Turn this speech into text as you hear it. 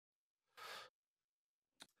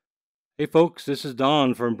Hey folks, this is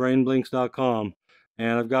Don from brainblinks.com,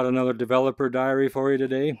 and I've got another developer diary for you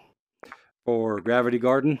today for Gravity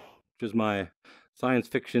Garden, which is my science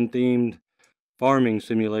fiction themed farming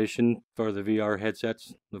simulation for the VR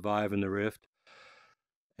headsets, the Vive and the Rift.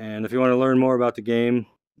 And if you want to learn more about the game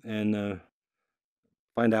and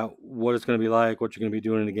find out what it's going to be like, what you're going to be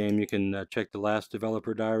doing in the game, you can check the last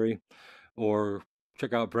developer diary or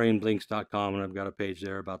check out brainblinks.com, and I've got a page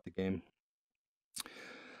there about the game.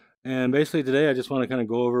 And basically today I just want to kind of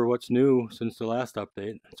go over what's new since the last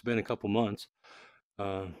update. It's been a couple months.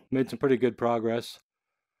 Made some pretty good progress.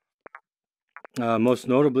 Most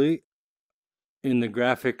notably in the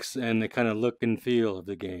graphics and the kind of look and feel of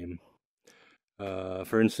the game.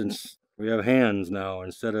 For instance, we have hands now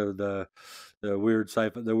instead of the weird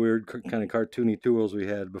kind of cartoony tools we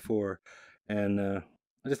had before. And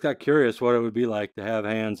I just got curious what it would be like to have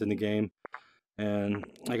hands in the game. And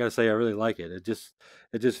I gotta say, I really like it. It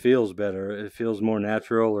just feels better. It feels more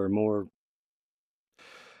natural or more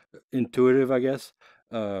intuitive, I guess.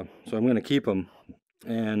 So I'm gonna keep them,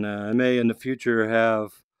 and I may in the future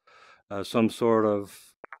have some sort of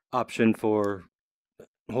option for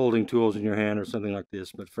holding tools in your hand or something like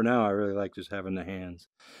this. But for now, I really like just having the hands,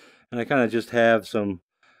 and I kind of just have some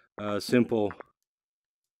simple,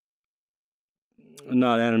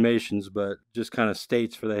 not animations, but just kind of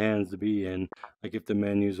states for the hands to be in, like if the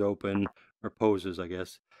menu's open, or poses, I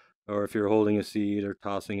guess, or if you're holding a seed or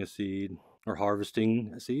tossing a seed or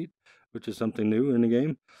harvesting a seed, which is something new in the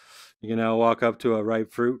game. You can now walk up to a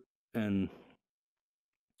ripe fruit and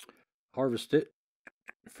harvest it.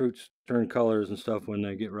 Fruits turn colors and stuff when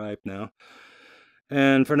they get ripe now.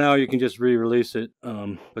 And for now, you can just re-release it,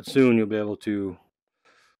 but soon you'll be able to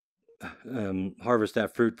harvest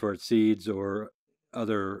that fruit for its seeds or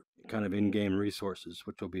other kind of in-game resources,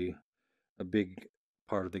 which will be a big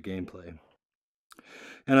part of the gameplay.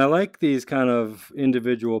 And I like these kind of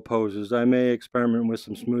individual poses. I may experiment with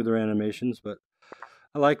some smoother animations, but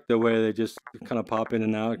I like the way they just kind of pop in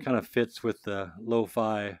and out. It kind of fits with the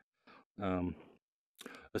lo-fi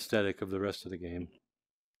aesthetic of the rest of the game.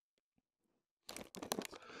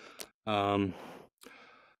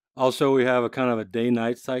 Also, we have a kind of a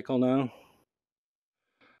day-night cycle now.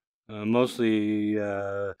 Mostly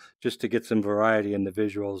just to get some variety in the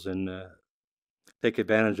visuals and take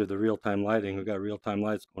advantage of the real-time lighting. We've got real-time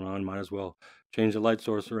lights going on. Might as well change the light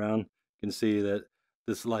source around. You can see that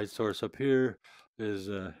this light source up here is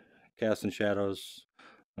casting shadows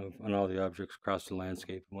on all the objects across the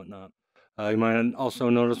landscape and whatnot. You might also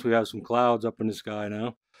notice we have some clouds up in the sky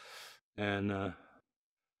now, and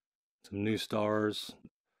some new stars,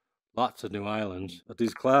 lots of new islands. But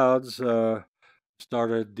these clouds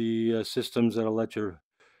started the systems that'll let you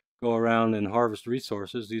go around and harvest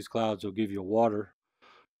resources. These clouds will give you water.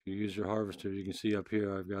 If you use your harvester, you can see up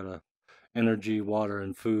here I've got energy, water,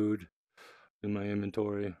 and food in my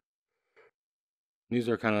inventory. These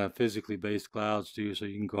are kind of physically based clouds too, so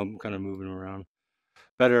you can go kind of moving around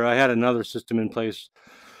better. I had another system in place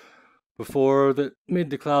before that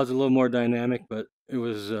made the clouds a little more dynamic, but it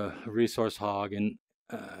was a resource hog, and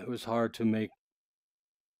it was hard to make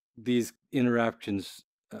these interactions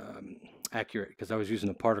accurate because I was using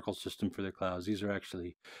a particle system for the clouds. These are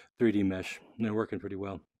actually 3D mesh, and they're working pretty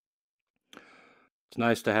well. It's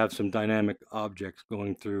nice to have some dynamic objects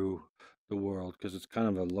going through the world because it's kind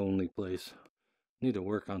of a lonely place. Need to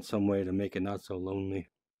work on some way to make it not so lonely.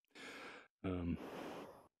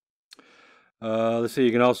 Let's see,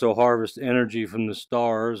 you can also harvest energy from the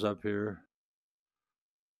stars up here.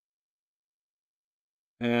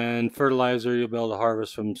 And fertilizer you'll be able to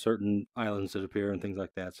harvest from certain islands that appear and things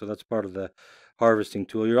like that. So that's part of the harvesting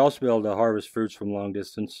tool. You'll also be able to harvest fruits from long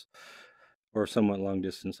distance or somewhat long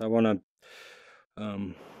distance. I want to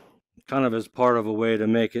kind of as part of a way to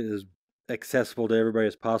make it as accessible to everybody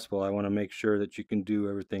as possible, I want to make sure that you can do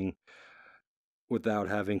everything without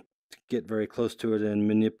having to get very close to it and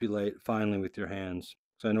manipulate finely with your hands.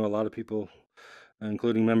 So I know a lot of people,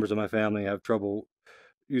 including members of my family, have trouble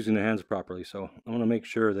using their hands properly. So I want to make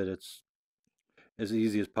sure that it's as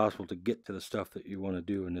easy as possible to get to the stuff that you want to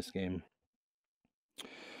do in this game.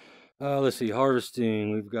 Let's see,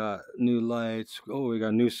 harvesting. We've got new lights. Oh, we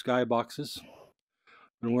got new skyboxes.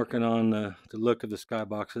 Been working on the look of the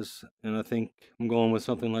skyboxes, and I think I'm going with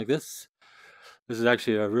something like this. This is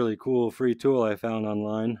actually a really cool free tool I found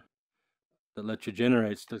online that lets you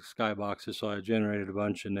generate skyboxes. So I generated a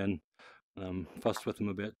bunch and then fussed with them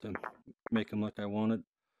a bit to make them like I wanted.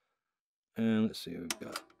 And let's see, we've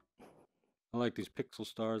got, I like these pixel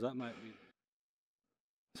stars. That might be.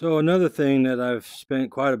 So another thing that I've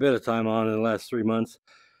spent quite a bit of time on in the last 3 months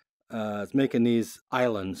it's making these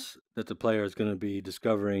islands that the player is going to be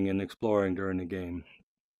discovering and exploring during the game.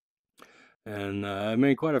 And I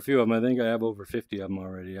made quite a few of them. I think I have over 50 of them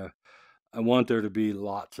already. I want there to be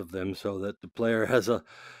lots of them so that the player has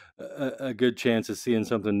a good chance of seeing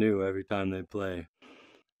something new every time they play.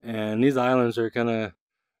 And these islands are kind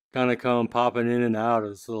of come popping in and out of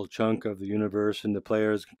this little chunk of the universe, and the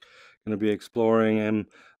player's going to be exploring and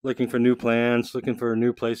looking for new plants, looking for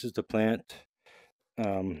new places to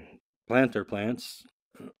um, plant their plants.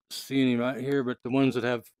 See any right here, but the ones that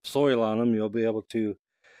have soil on them, you'll be able to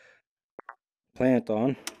plant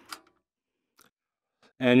on.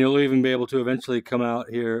 And you'll even be able to eventually come out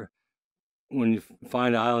here when you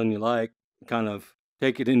find an island you like, kind of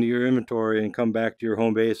take it into your inventory and come back to your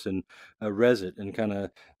home base and res it and kind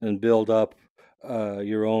of and build up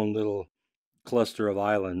your own little cluster of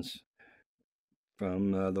islands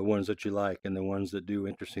from the ones that you like and the ones that do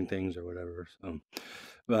interesting things or whatever. So,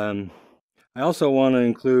 um, I also want to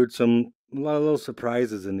include a lot of little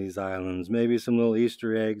surprises in these islands. Maybe some little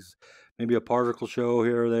Easter eggs, maybe a particle show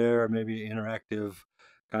here or there, or maybe an interactive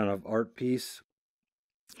kind of art piece,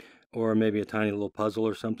 or maybe a tiny little puzzle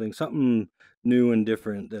or something. Something new and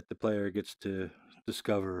different that the player gets to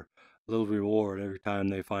discover. A little reward every time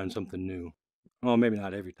they find something new. Well, maybe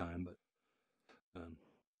not every time, but um,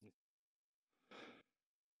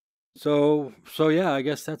 so yeah, I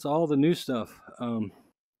guess that's all the new stuff.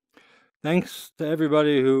 Thanks to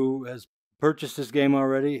everybody who has purchased this game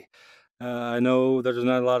already. I know there's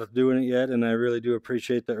not a lot of doing it yet, and I really do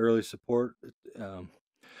appreciate the early support. Um,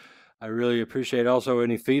 I really appreciate also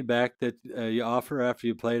any feedback that you offer after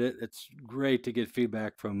you played it. It's great to get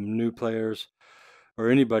feedback from new players or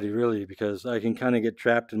anybody really, because I can kind of get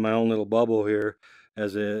trapped in my own little bubble here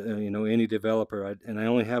as a indie developer, and I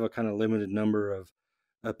only have a kind of limited number of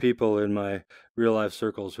people in my real life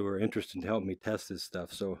circles who are interested to help me test this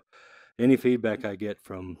stuff. So any feedback I get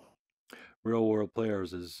from real world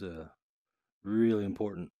players is really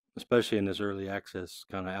important, especially in this early access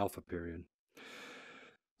kind of alpha period.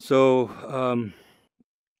 So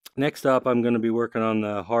next up, I'm going to be working on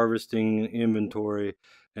the harvesting inventory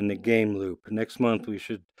and the game loop. Next month,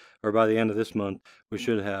 or by the end of this month, we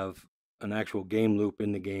should have an actual game loop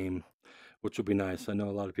in the game, which will be nice. I know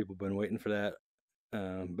a lot of people have been waiting for that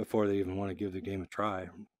before they even want to give the game a try,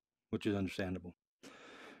 which is understandable.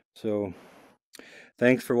 So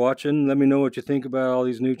thanks for watching. Let me know what you think about all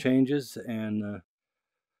these new changes, and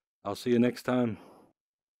I'll see you next time.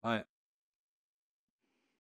 Bye.